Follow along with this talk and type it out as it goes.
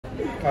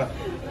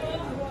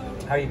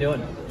How you doing?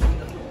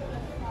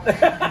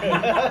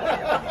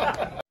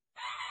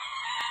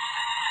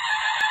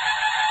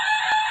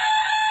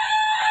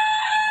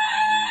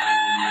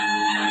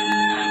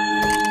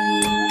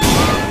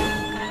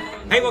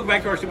 Hey, welcome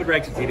back to our Stupid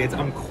Reactions.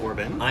 I'm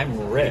Corbin.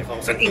 I'm Rick.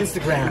 Also on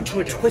Instagram,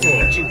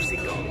 Twitter. Juicy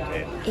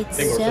content. It's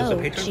so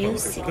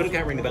juicy. Put a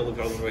cat ring the bell with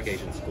our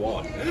notification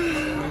squad.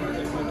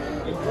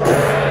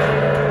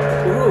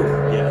 Ooh,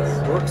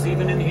 yes. Works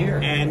even in here.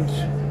 And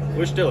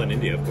we're still in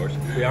India, of course.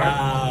 We are?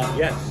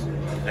 Yes.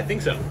 I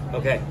think so.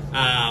 Okay.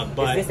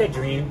 But is this a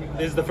dream?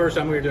 This is the first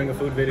time we were doing a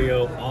food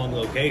video on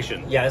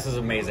location. Yeah, this is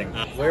amazing.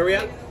 Where are we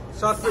at?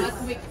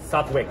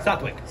 Satwik.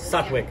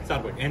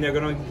 And they're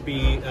going to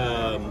be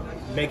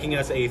making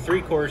us a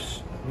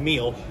 3-course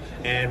meal,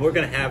 and we're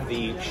going to have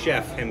the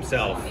chef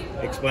himself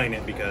explain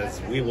it because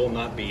we will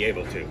not be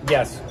able to.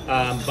 Yes.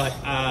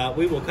 But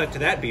we will cut to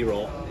that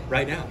B-roll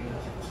right now.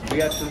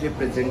 We are today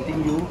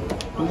presenting you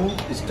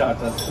 2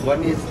 starters.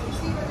 One is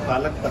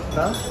palak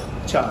patta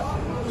chaat,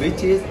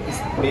 which is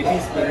baby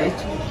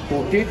spinach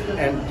coated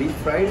and deep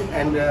fried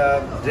and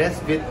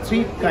dressed with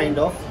 3 kind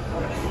of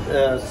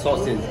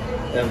sauces.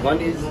 One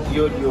is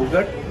your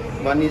yogurt,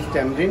 one is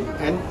tamarind,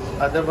 and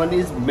other one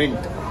is mint,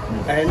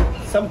 and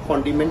some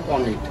condiment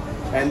on it.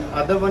 And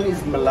other one is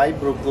malai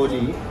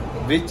broccoli,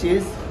 which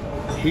is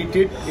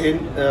heated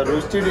in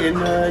roasted in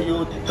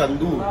your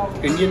tandoor,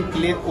 Indian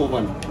clay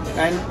oven,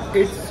 and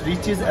it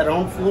reaches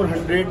around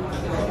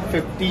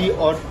 450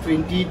 or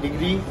 20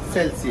 degrees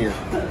Celsius,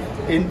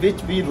 in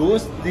which we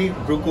roast the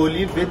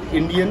broccoli with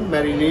Indian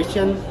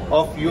marination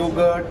of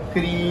yogurt,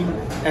 cream,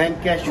 and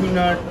cashew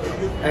nut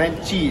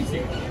and cheese,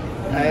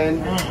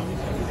 and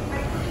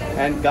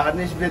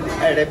garnished with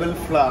edible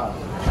flour.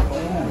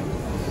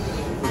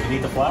 You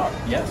need the flour?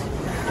 Yes.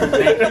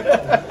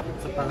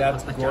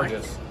 That's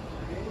gorgeous.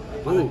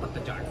 Ooh.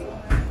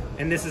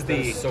 And this is the...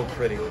 That is so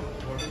pretty.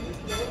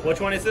 Which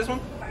one is this one?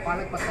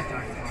 Palak patta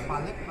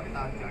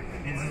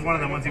chaat. And this is one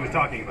of the ones he was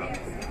talking about.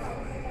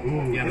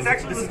 Ooh. Yeah,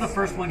 This is the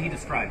first one he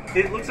described.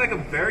 It looks like a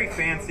very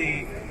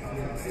fancy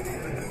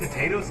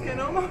potato skin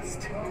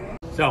almost.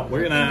 So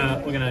we're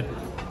gonna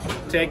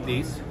take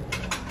these.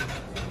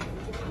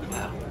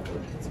 Wow.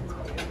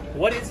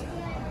 What is?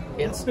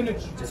 It's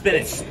spinach.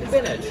 Spinach.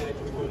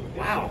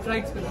 Wow.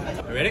 Fried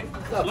spinach. You ready?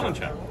 Lemon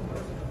chop.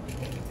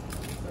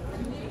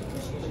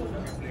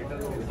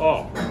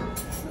 Oh.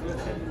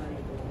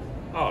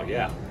 Oh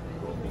yeah.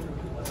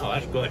 Oh,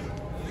 that's good.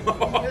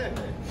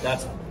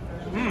 That's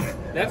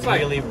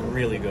like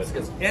really good.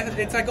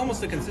 it's like almost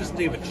the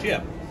consistency of a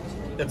chip.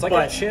 It's like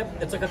a chip.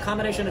 It's like a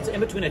combination. It's in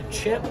between a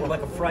chip or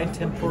like a fried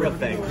tempura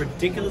thing.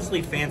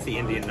 Ridiculously fancy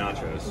Indian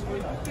nachos.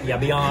 Yeah,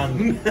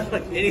 beyond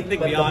Like anything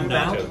beyond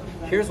nachos.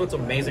 Here's what's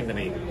amazing to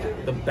me: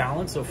 the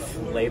balance of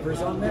flavors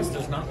on this.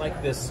 There's not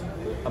like this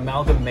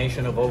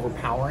amalgamation of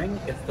overpowering.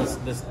 It's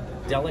this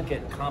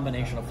delicate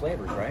combination of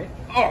flavors, right?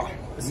 Oh,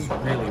 This is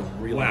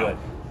really wow. good.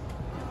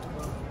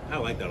 I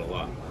like that a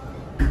lot.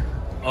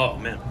 Oh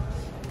man,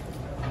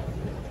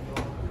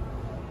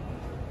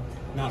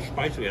 not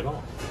spicy at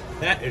all.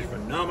 That is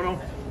phenomenal.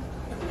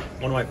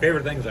 One of my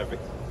favorite things I've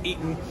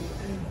eaten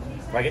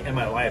Like in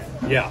my life.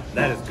 Yeah,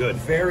 that is good.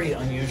 Very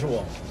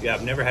unusual. Yeah,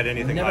 I've never had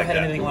anything Never like had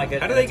that. anything like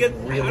it. How do they get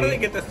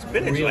the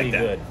spinach really like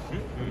that? good.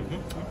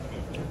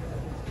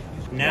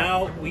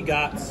 Now we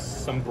got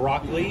some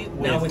broccoli.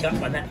 Now we got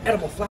that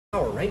edible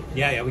flour, right?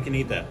 Yeah, we can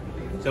eat that.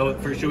 So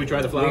should we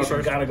try the flour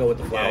first? Gotta go with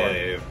the flour.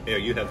 Yeah,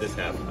 you have this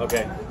half.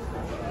 Okay.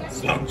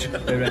 Slouch.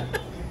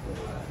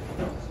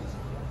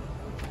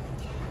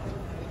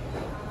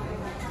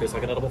 Tastes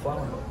like an edible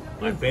flour.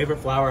 My favorite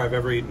flour I've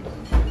ever eaten.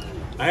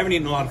 I haven't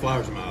eaten a lot of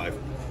flowers in my life.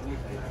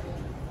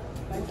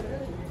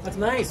 That's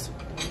nice.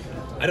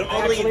 I don't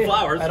normally eat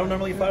flowers. I don't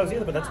normally eat flowers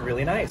either, but that's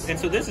really nice. And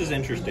so this is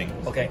interesting.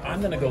 Okay,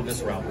 I'm gonna go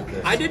this route with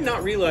this. I did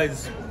not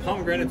realize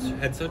pomegranates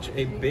had such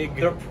a big,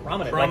 They're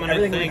prominent. Like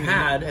everything thing. we've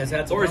had has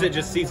had some. Or is it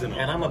just seasonal?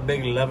 And I'm a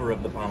big lover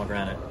of the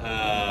pomegranate.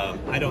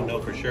 I don't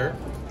know for sure.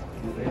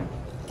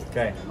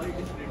 Okay.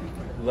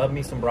 Love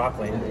me some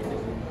broccoli.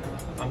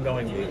 I'm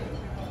going.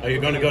 Are you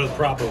going to go the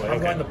proper way? I'm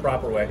going the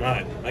proper way. All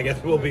right. I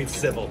guess we'll be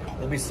civil.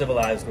 We'll be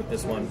civilized with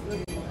this one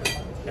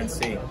and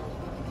see.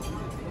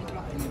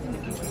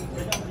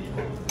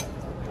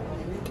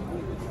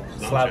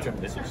 Slouch him.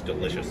 This looks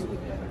delicious.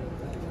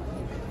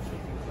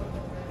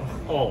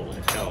 Oh,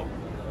 hell.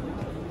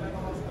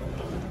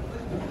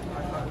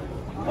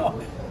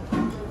 Oh.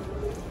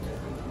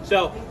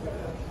 So,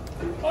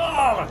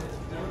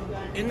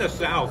 in the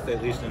South,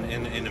 at least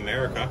in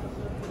America,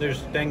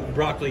 there's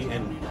broccoli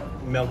and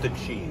melted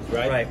cheese,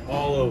 right? Right.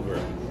 All over.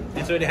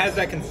 And so it has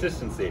that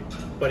consistency,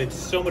 but it's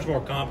so much more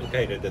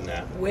complicated than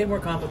that. Way more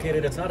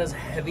complicated. It's not as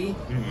heavy.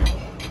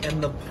 And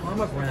the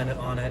pomegranate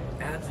on it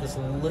adds this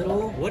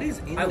little... What is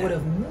in I would that?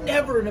 have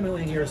never in a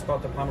million years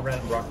thought the pomegranate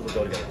and broccoli would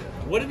go together.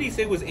 What did he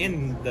say was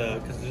in the...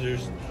 Because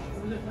there's...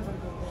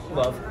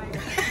 Love.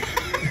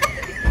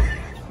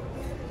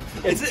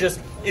 It's just...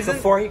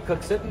 Before he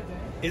cooks it...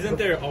 Isn't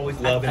there always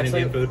love in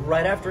Indian food?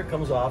 Right after it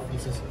comes off, he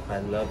says, I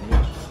love you.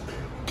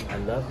 I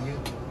love you.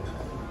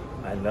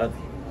 I love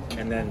you.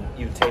 and then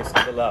you taste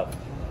the love.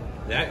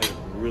 That is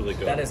really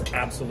good. That is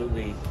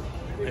absolutely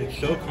it's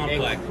so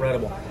complex.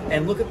 Incredible.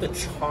 And look at the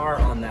char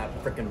on that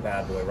frickin'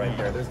 bad boy right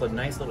there. There's the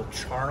nice little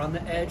char on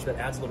the edge that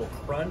adds a little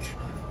crunch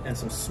and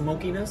some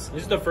smokiness.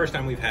 This is the first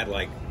time we've had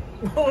like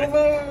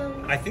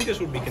I think this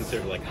would be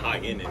considered like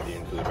high-end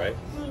Indian food, right?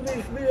 It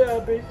makes me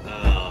happy.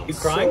 You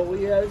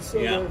crying?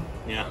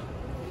 Yeah.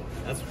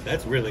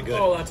 That's really good.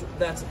 Oh,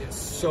 it's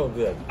so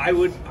good. I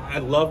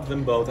love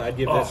them both. I'd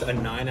give this a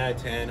 9 out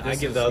of 10. I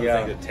give the other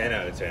thing a 10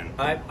 out of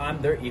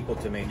 10. They're equal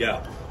to me. Yeah.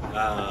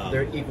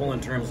 They're equal in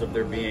terms of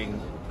their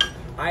being.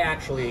 I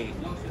actually,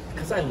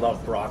 because I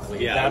love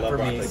broccoli. Yeah, that I love for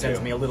me broccoli sends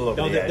too. me a little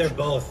over the edge. They're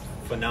both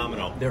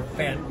phenomenal. They're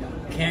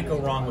can't go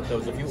wrong with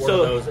those. If you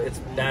order those,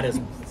 that is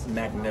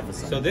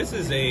magnificent. So this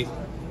is a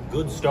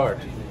good start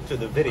to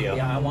the video.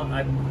 Yeah,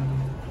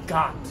 I've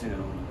got to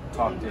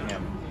talk to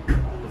him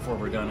before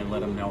we're done and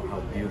let him know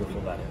how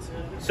beautiful that is.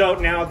 So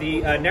now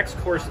the next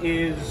course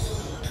is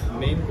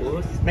main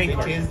course,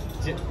 which is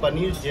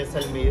Paneer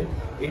Jaisalmer.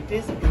 It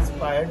is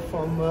inspired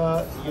from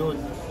your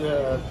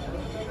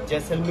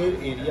Jaisalmer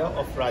area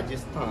of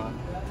Rajasthan,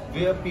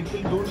 where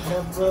people don't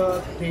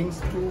have things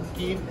to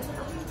keep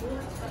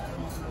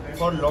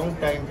for long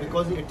time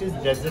because it is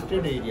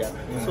deserted area.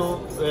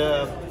 So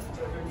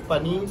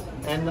paneer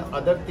and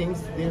other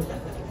things they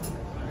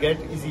get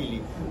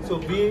easily. So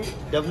we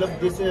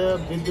developed this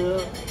with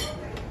the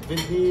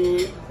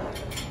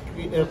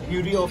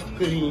puree of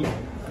cream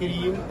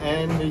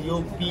and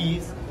your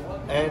peas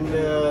and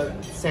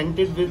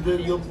scented with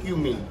your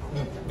cumin,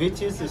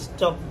 which is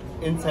stuffed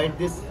inside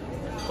this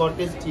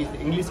cottage cheese,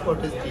 English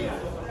cottage cheese,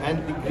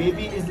 and the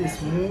gravy is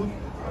smooth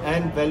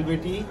and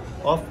velvety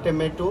of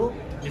tomato.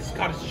 This is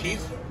cottage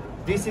cheese?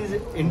 This is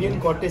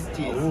Indian cottage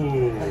cheese.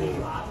 Ooh.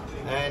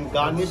 And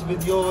garnished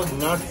with your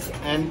nuts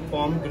and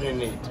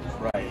pomegranate.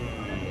 Right.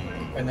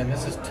 And then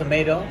this is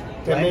tomato.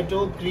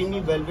 Tomato, right? Creamy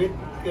velvet,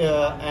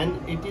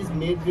 and it is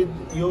made with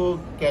your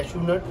cashew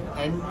nut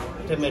and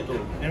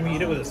tomato. And we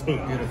eat it with a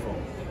spoon. Beautiful.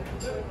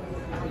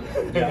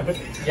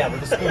 Yeah,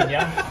 with a spoon,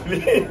 yeah?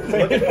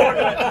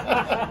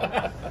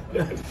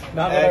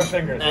 Not with our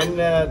fingers. And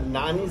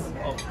naan is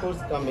of course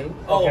coming.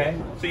 Okay.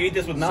 So you eat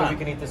this with naan? So we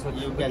can eat this with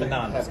the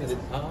naan.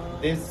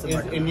 This is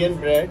Indian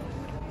bread.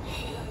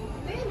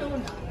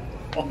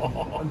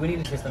 We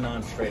need to taste the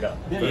naan straight up.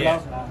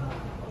 Yeah.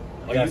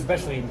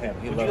 Especially him.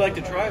 Would you like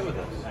to try it with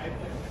us?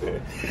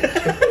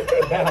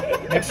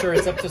 Make sure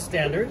it's up to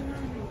standard.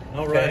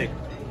 Alrighty.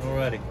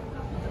 Alrighty.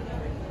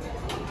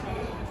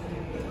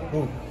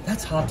 Ooh,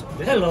 that's hot.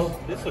 Hello.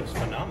 This looks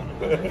phenomenal.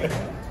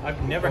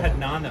 I've never had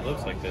naan that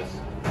looks like this.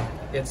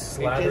 It's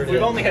slathered.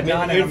 We've only had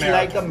naan in It's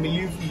America. like a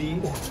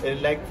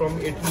millefeuille, like from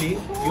Italy.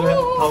 You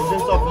have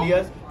thousands of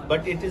layers,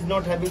 but it is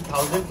not having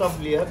thousands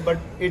of layers, but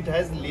it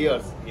has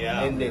layers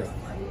in this.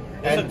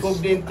 And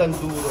cooked in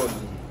tandoor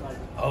only.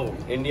 Oh.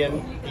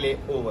 Indian clay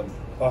oven.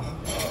 Oh.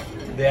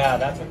 Yeah,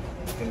 that's what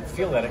you can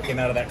feel that it came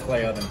out of that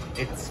clay oven.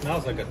 It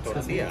smells like a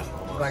tortilla.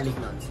 Garlic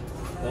naans.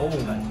 Oh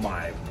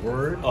my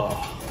word. Oh.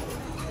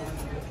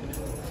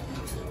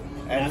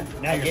 And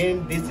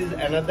again, this is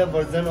another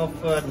version of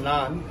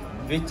naan,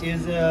 which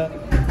is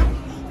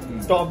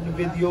topped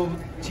with your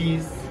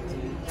cheese.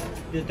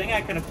 The thing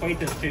I can equate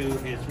this to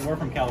is more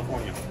from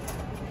California.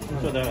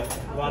 So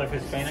a lot of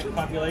Hispanic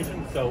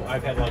population. So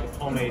I've had like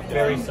homemade,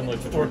 Very similar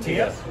to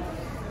tortillas.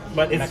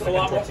 But it's Mexican a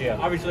lot more, tortilla.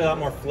 obviously a lot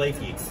more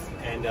flaky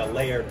and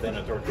layered than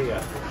a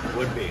tortilla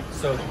would be.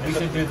 So we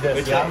should do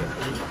this, yeah?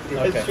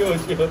 Okay. Sure.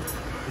 Is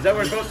that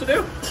what we're supposed to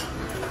do?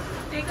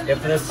 If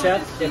the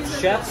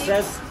chef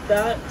says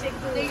that, Take a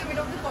bit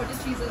of the cottage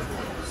cheese as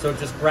well. so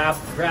just grab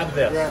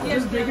this. Yes,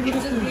 just break it with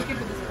this one.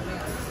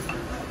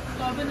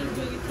 Corbin is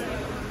doing it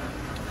right.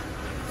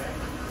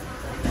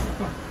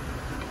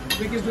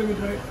 Vic is doing it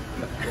right.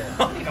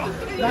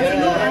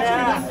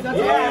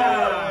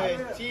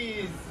 Yeah.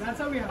 Cheese. That's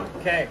how we have it.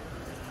 Okay.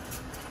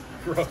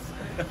 Gross.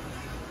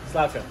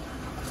 Slouch it.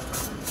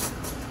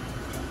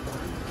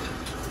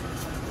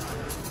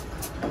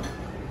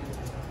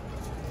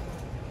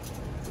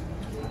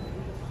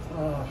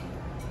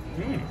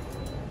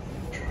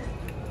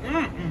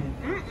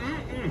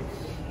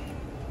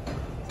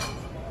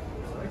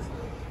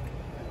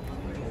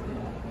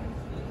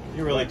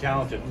 You're really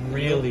talented.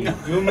 Really.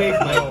 You make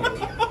money.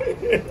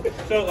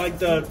 So like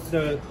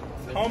the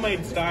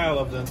homemade style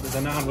of the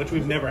naan, which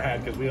we've never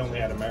had because we only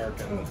had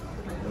American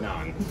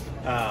naan.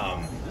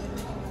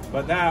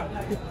 But that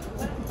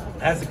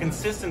has the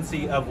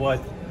consistency of what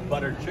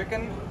buttered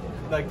chicken,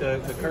 like the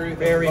curry.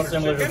 Very buttered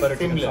similar chicken. to butter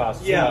chicken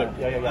sauce. Yeah,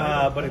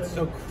 Yeah. but it's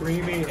so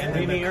creamy, and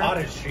then the Creamier.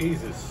 cottage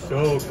cheese is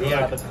so good.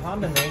 Yeah, the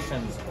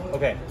combinations.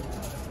 Okay,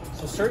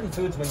 so certain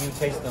foods, when you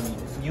taste them,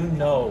 you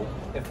know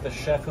if the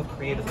chef who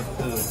created the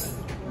food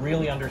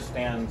really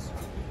understands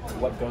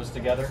what goes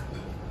together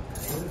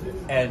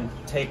and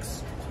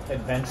takes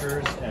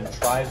adventures and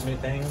tries new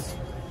things.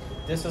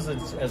 This is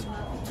as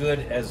good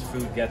as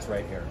food gets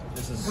right here.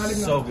 This is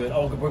so good.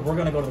 Oh, we're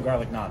going to go to the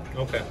garlic naan.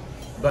 Okay.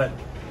 But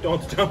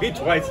Don't tell me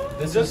twice.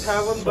 this Just is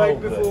have one so bite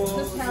good. before.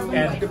 Just have one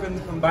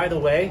And by the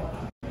way,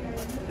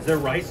 Is there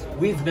rice?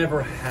 We've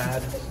never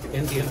had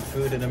Indian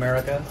food in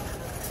America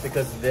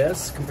because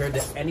this, compared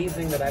to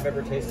anything that I've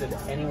ever tasted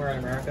anywhere in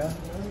America,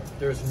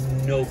 there's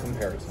no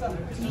comparison.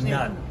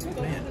 None.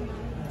 Man.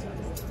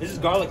 This is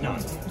garlic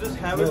naan. Just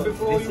have it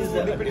before This you is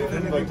a dip it in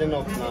different anything. version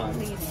of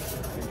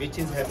naan, which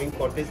is having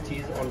cottage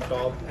cheese on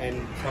top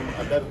and some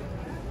other.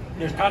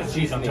 There's cottage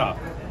cheese on top.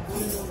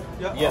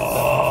 Yeah. Yes.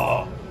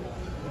 Oh.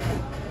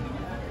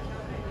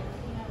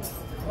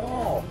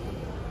 Oh,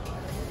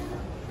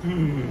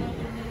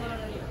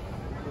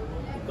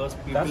 Because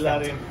That's people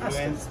are fantastic.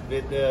 influenced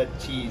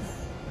with cheese.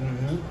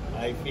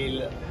 I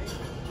feel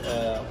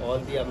all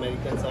the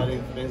Americans are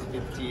influenced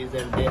with cheese,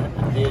 and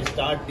they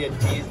start their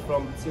cheese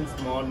from since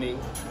morning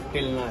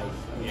till night.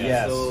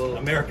 Yes. So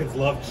Americans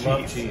love cheese.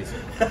 love cheese.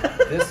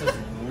 This is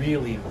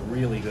really,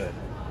 really good.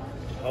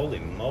 Holy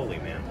moly,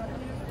 man.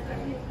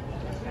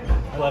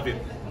 I love you.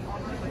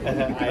 I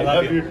love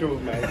love you. you too,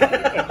 man.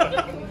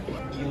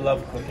 You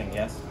love cooking,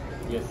 yes?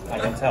 Yes. I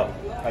can tell.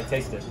 I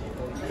taste it.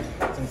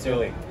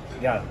 Sincerely.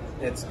 Yeah,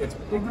 it's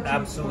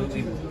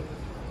absolutely.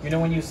 You know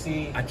when you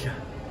see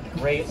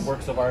great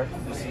works of art,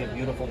 you see a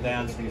beautiful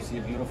dance, or you see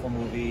a beautiful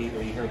movie,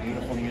 or you hear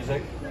beautiful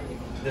music,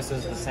 this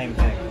is the same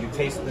thing. You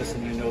taste this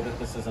and you know that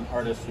this is an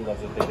artist who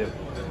loves what they do.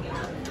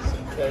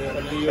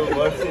 Only your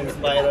words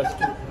inspire us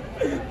to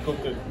cook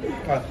it.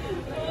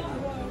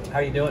 How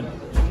you doing?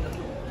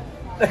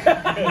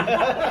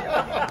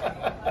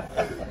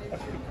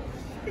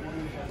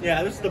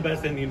 Yeah, this is the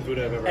best Indian food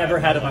I've Ever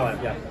had in my life,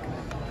 yeah.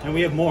 And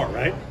we have more,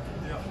 right?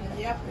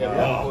 Yep. Yeah,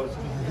 Wow. of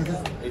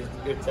course.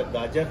 It's a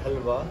gajar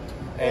halwa,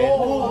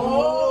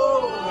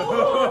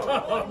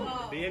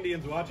 The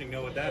Indians watching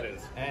know what that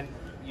is. and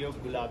your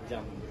gulab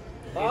jamun.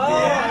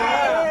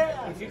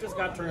 Oh! You just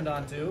got turned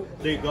on too.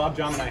 The gulab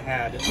jamun I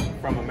had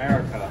from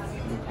America,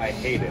 I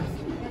hated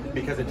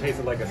because it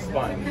tasted like a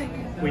sponge.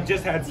 We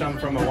just had some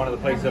from one of the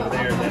places over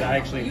there that I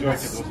actually enjoyed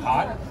because it was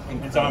hot,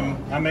 and so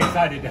I'm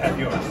excited to have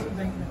yours.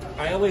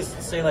 I always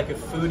say, like, if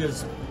food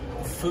is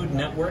Food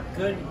Network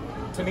good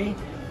to me,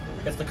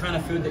 it's the kind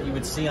of food that you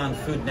would see on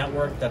Food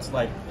Network that's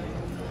like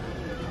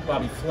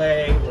Bobby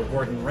Flay or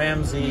Gordon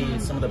Ramsay,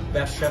 some of the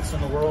best chefs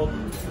in the world.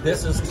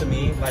 This is, to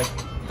me, like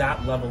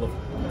that level of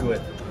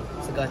good.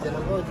 So gajar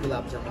halwa with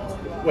gulab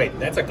jamun. Wait,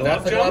 that's a gulab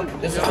That's the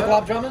jamun? This is the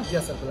gulab jamun?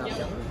 Yes, sir, gulab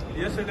jamun.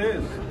 Yes, it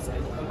is.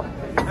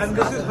 And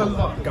this is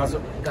halwa.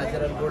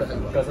 Gajar and good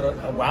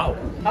halwa. Wow.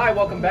 Hi,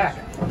 welcome back.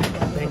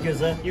 Thank you,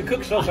 sir. You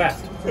cook so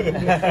fast. So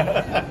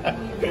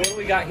what do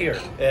we got here?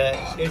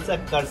 It's a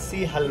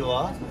karsi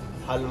halwa.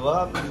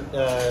 Halwa,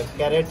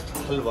 carrot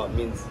halwa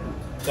means.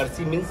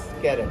 Karsi means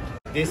carrot.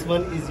 This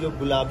one is your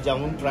gulab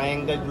jamun,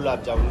 triangle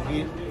gulab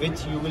jamun,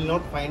 which you will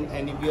not find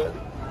anywhere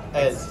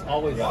else.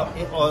 Always Yeah.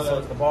 so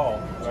it's the ball,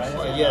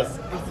 right? Yes,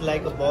 it's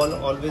like a ball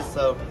always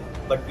served,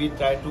 but we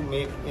try to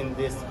make in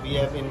this. We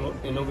have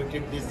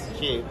innovated this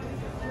shape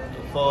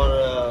for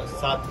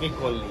Satvik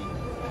only.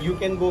 You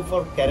can go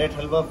for carrot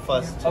halwa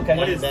first. Okay.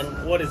 What and is, then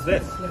what is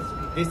this?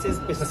 this is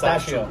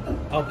Pistachio.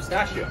 Oh,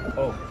 pistachio.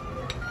 Oh,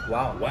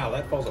 wow. Wow,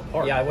 that falls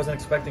apart. Yeah, I wasn't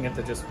expecting it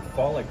to just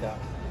fall like that.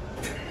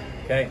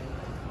 Okay.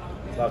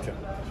 Slouch.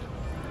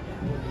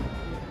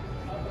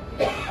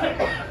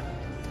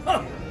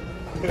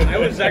 I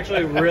was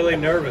actually really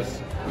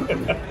nervous,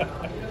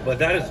 but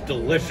that is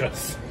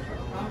delicious.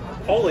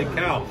 Holy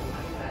cow!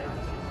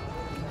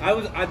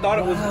 I thought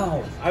it was.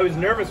 Wow. I was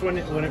nervous when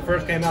it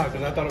first came out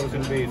because I thought it was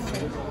going to be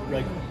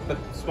like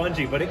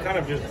spongy, but it kind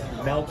of just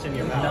melts in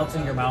your mouth. Melts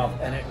in your mouth,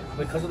 and it,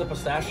 because of the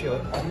pistachio,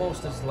 it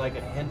almost is like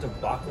a hint of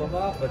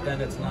baklava, but then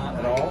it's not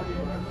at all.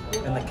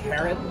 And the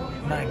carrot,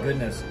 my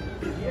goodness,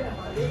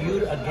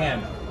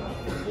 again,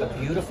 a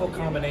beautiful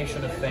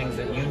combination of things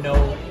that you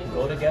know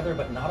go together,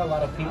 but not a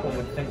lot of people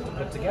would think to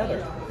put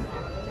together.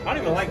 I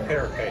don't even like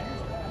carrot cake.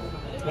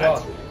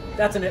 Well,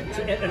 that's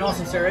in all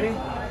sincerity,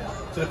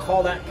 to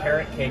call that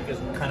carrot cake is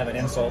kind of an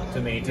insult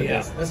to me. To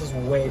Yeah. this is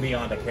way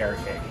beyond a carrot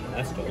cake.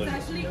 That's It's delicious.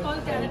 actually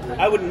called carrot.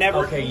 I would never.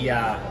 Okay,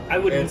 yeah, I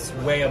would- It's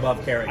way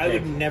above carrot I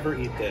cake. would never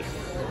eat this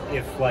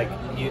if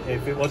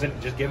if it wasn't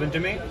just given to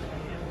me.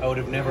 I would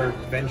have never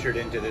ventured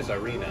into this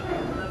arena.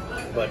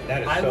 But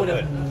that is I so would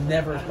good. have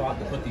never thought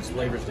to put these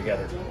flavors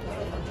together.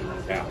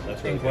 Yeah,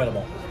 that's really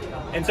Incredible. good.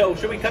 And so,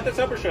 should we cut this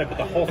up or should I put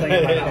the whole thing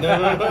in my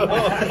mouth?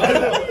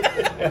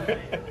 No.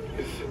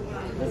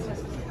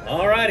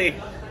 Alrighty.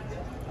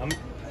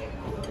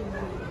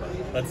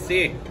 Let's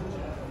see.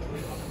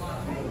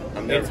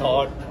 It's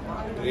hot,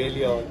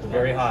 really hot.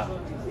 Very hot.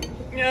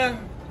 Yeah.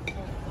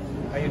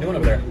 How you doing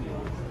over there?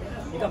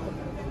 Eat up.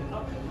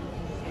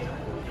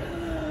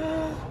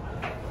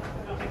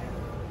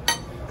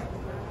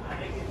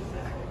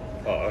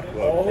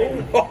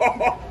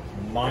 Oh.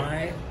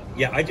 My.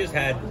 Yeah, I just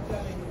had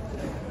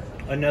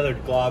another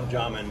gulab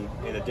jamun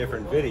in a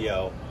different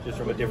video, just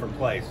from a different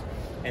place,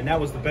 and that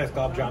was the best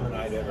gulab jamun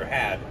I'd ever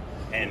had,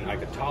 and I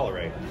could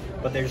tolerate.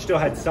 But they still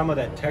had some of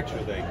that texture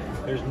thing.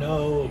 There's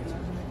no,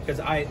 because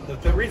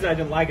the reason I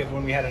didn't like it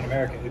when we had it in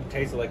America, it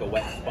tasted like a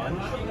wet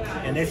sponge,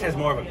 and this has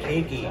more of a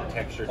cakey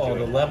texture to Oh,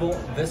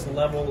 it. this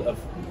level of,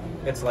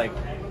 it's like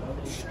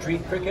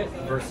street cricket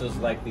versus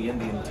like the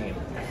Indian team.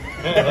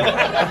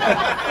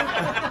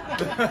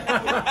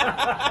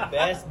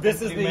 Best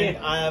This is the compliment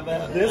I have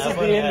this is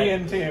ever the had.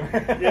 Indian team.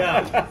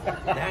 Yeah,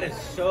 that is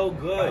so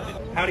good.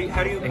 How do you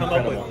come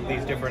Incredible. up with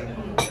these different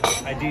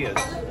ideas?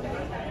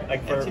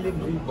 Like for Actually,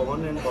 we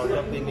born and brought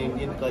up in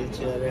Indian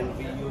culture, and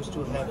we used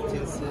to have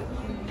since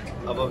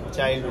our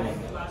childhood.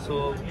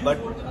 So, but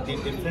the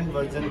different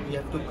version we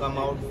have to come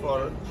out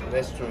for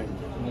restaurant.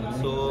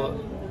 So,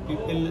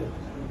 people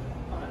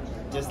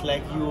just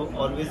like you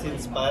always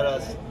inspire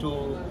us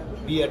to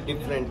be a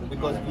different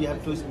because we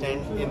have to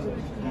stand in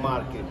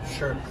market.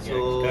 Sure.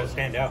 So, gotta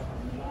stand out.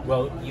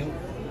 Well, you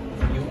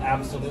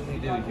absolutely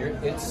do.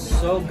 It's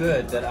so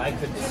good that I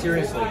could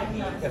seriously,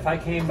 if I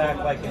came back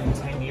like in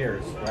 10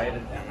 years, right?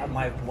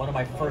 One of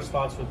my first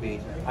thoughts would be,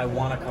 I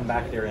want to come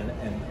back there and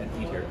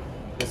eat here.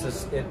 This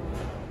is it.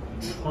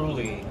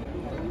 Truly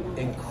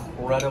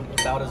incredible.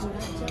 About as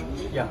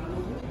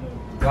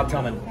gulab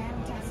jamun,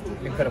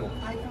 incredible.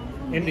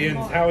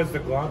 Indians, how is the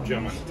gulab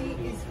jamun?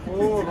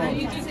 I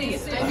need to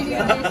taste it. I need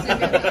to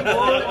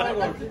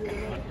taste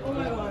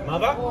it.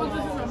 Mother?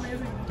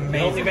 The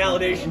only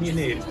validation you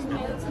need.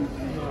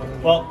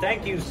 Well,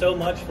 thank you so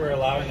much for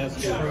allowing us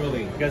to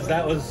Truly. because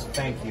that was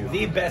Thank you.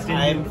 the best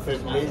I am Indian.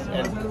 privileged,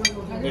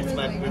 and it's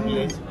my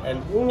privilege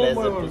and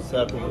pleasure to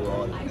serve you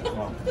all.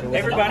 It was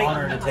Everybody, an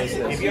honor to taste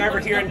this. if you're ever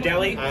here in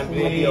Delhi, I'm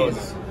really honored.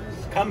 please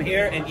come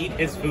here and eat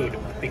his food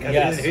because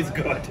Yes. it is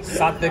good.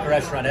 Satvik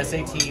Restaurant,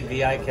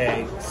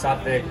 SATVIK,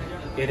 Satvik.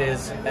 It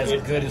is as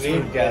good as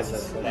food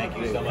gets. Thank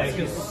you so much. Thank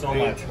you so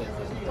much.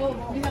 Oh,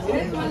 we have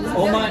this one.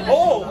 Oh my!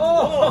 Oh!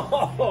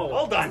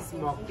 Hold on.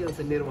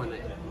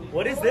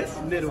 What is this?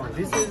 Nirvana.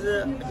 This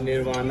is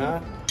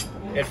Nirvana.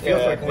 It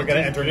feels like we're gonna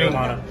enter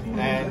Nirvana.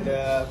 And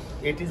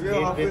it is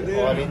made with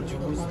orange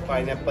juice,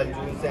 pineapple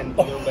juice, and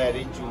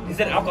blueberry juice. Is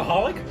it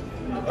alcoholic?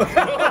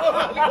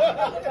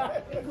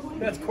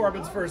 That's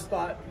Korbin's first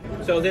thought.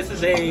 So this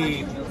is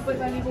a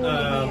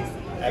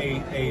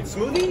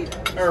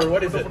smoothie or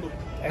what is it?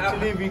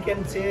 Actually, we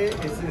can say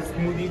it's a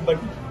smoothie, but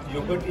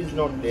yogurt is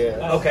not there.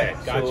 Okay,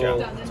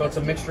 gotcha. So it's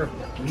a mixture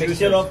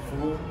Mixture of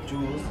fruit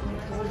juice,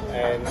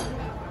 and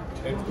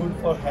it's good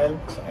for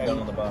health. down on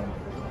And the bottom.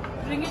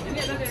 Bring it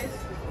together, guys.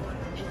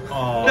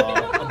 Oh,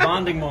 a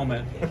bonding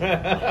moment.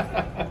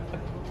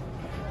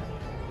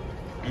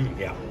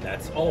 Yeah,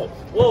 that's whoa,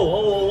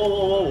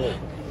 whoa.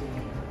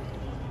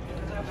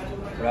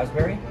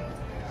 Raspberry,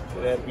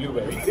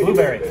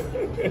 blueberry.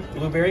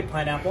 blueberry,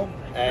 pineapple,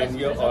 And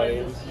your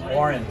orange.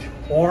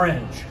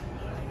 orange.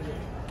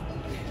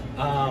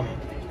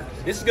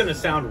 This is gonna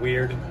sound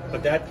weird,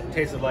 but that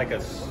tasted like a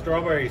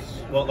strawberry.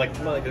 Well, like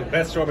the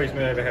best strawberry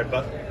smoothie I've ever had,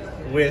 but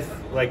with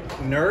like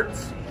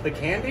Nerds, the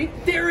candy,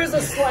 There is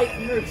a slight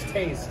Nerds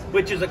taste.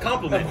 which is a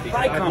compliment. A because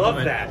high I love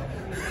compliment.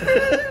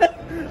 that.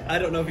 I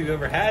don't know if you've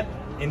ever had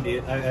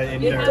Indian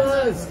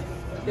Nerds.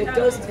 It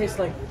does taste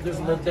like there's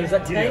a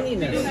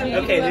tanginess.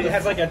 Okay, it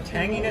has like a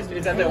tanginess.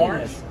 Is that the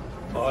orange?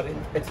 Orange.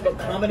 It's the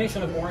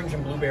combination of orange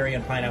and blueberry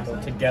and pineapple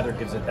together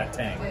gives it that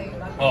tang.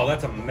 Oh,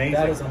 that's amazing.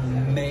 That is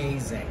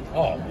amazing.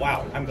 Oh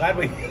wow! I'm glad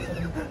we.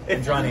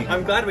 Johnny.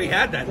 I'm glad we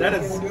had that. That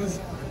is.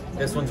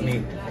 This one's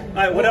me. All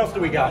right, what else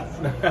do we got?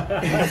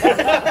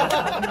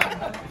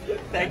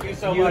 Thank you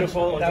so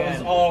Beautiful much. That was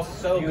again. all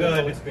so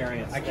Beautiful good.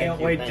 experience. I can't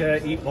you, wait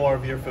thank to eat more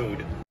of your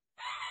food.